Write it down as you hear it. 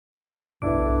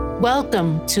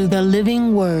Welcome to the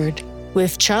Living Word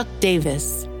with Chuck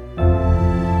Davis.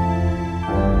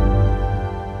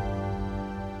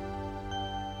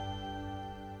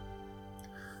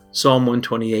 Psalm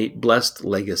 128, Blessed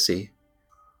Legacy.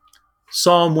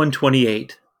 Psalm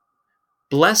 128.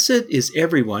 Blessed is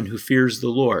everyone who fears the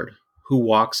Lord, who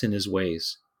walks in his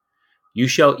ways. You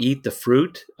shall eat the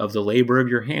fruit of the labor of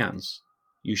your hands.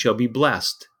 You shall be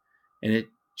blessed, and it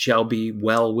shall be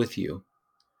well with you.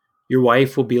 Your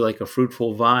wife will be like a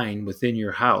fruitful vine within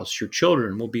your house. Your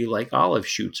children will be like olive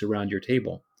shoots around your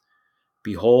table.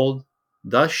 Behold,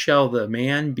 thus shall the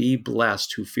man be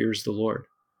blessed who fears the Lord.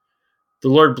 The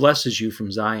Lord blesses you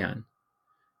from Zion.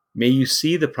 May you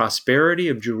see the prosperity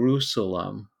of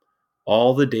Jerusalem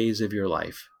all the days of your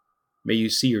life. May you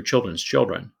see your children's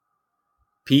children.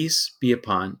 Peace be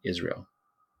upon Israel.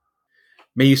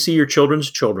 May you see your children's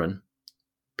children.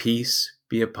 Peace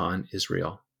be upon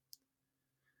Israel.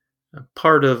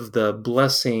 Part of the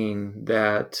blessing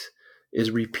that is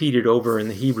repeated over in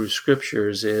the Hebrew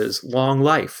Scriptures is long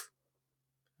life.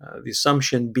 The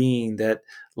assumption being that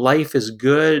life is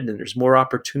good and there's more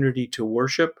opportunity to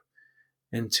worship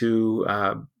and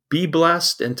to be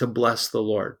blessed and to bless the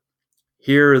Lord.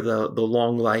 Here, the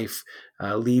long life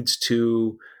leads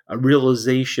to a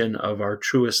realization of our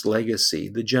truest legacy,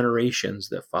 the generations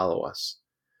that follow us.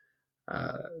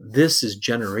 This is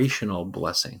generational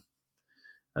blessing.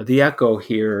 The echo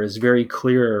here is very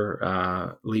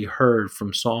clearly heard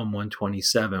from Psalm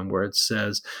 127, where it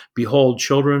says, Behold,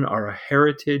 children are a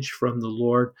heritage from the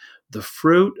Lord, the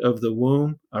fruit of the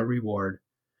womb a reward.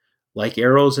 Like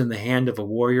arrows in the hand of a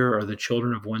warrior are the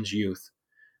children of one's youth.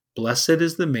 Blessed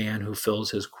is the man who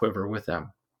fills his quiver with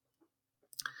them.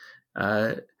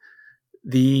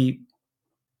 The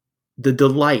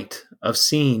delight of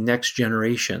seeing next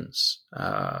generations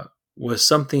was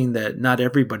something that not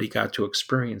everybody got to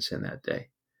experience in that day.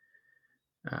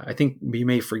 I think we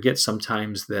may forget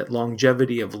sometimes that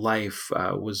longevity of life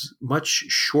was much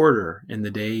shorter in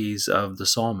the days of the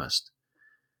psalmist.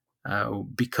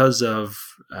 Because of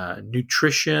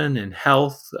nutrition and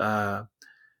health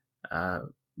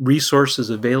resources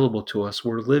available to us,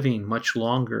 we're living much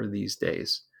longer these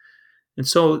days. And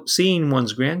so seeing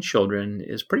one's grandchildren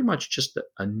is pretty much just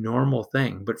a normal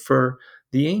thing. But for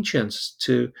the ancients,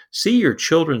 to see your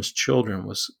children's children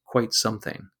was quite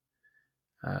something.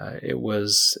 It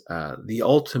was the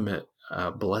ultimate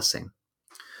blessing.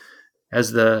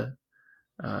 As the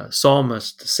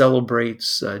psalmist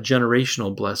celebrates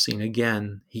generational blessing,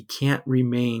 again, he can't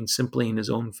remain simply in his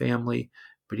own family,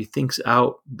 but he thinks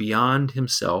out beyond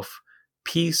himself.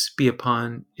 Peace be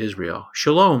upon Israel.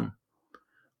 Shalom.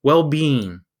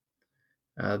 Well-being,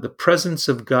 the presence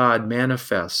of God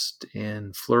manifest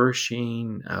in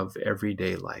flourishing of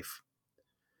everyday life.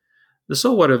 The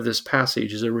so what of this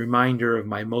passage is a reminder of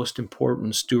my most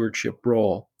important stewardship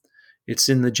role. It's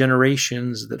in the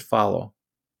generations that follow.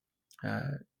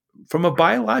 From a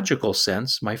biological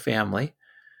sense, my family,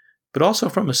 but also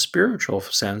from a spiritual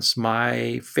sense,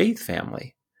 my faith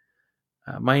family.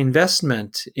 My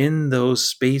investment in those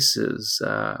spaces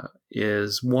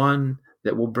is one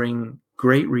that will bring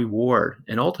great reward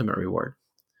and ultimate reward.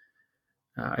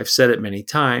 I've said it many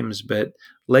times, but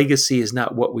legacy is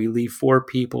not what we leave for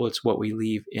people, it's what we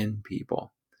leave in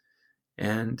people.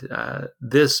 And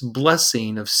this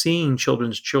blessing of seeing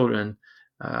children's children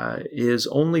is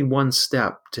only one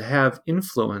step to have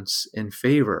influence and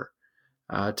favor,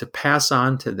 to pass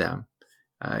on to them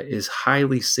is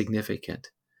highly significant.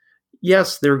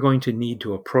 Yes, they're going to need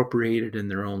to appropriate it in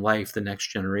their own life, the next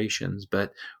generations,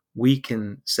 but we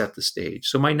can set the stage.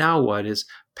 So my now what is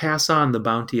pass on the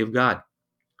bounty of God.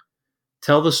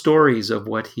 Tell the stories of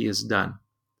what he has done.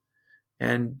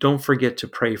 And don't forget to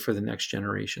pray for the next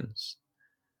generations.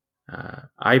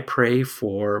 I pray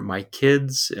for my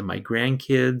kids and my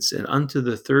grandkids and unto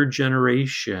the third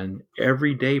generation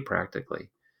every day practically.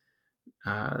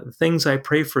 The things I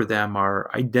pray for them are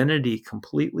identity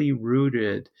completely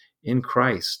rooted in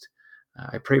Christ.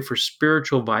 I pray for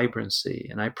spiritual vibrancy,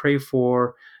 and I pray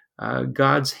for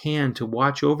God's hand to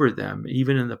watch over them,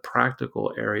 even in the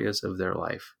practical areas of their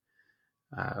life.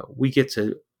 We get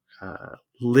to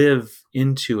live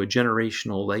into a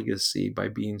generational legacy by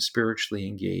being spiritually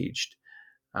engaged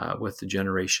with the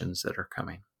generations that are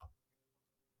coming.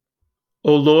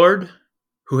 O Lord,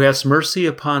 who hast mercy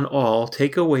upon all,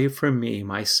 take away from me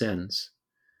my sins,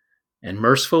 and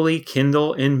mercifully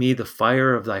kindle in me the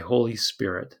fire of thy Holy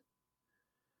Spirit.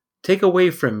 Take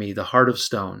away from me the heart of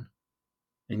stone,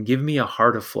 and give me a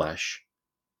heart of flesh,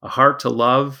 a heart to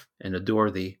love and adore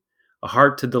thee, a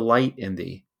heart to delight in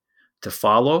thee, to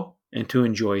follow and to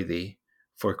enjoy thee.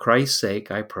 For Christ's sake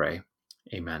I pray.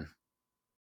 Amen.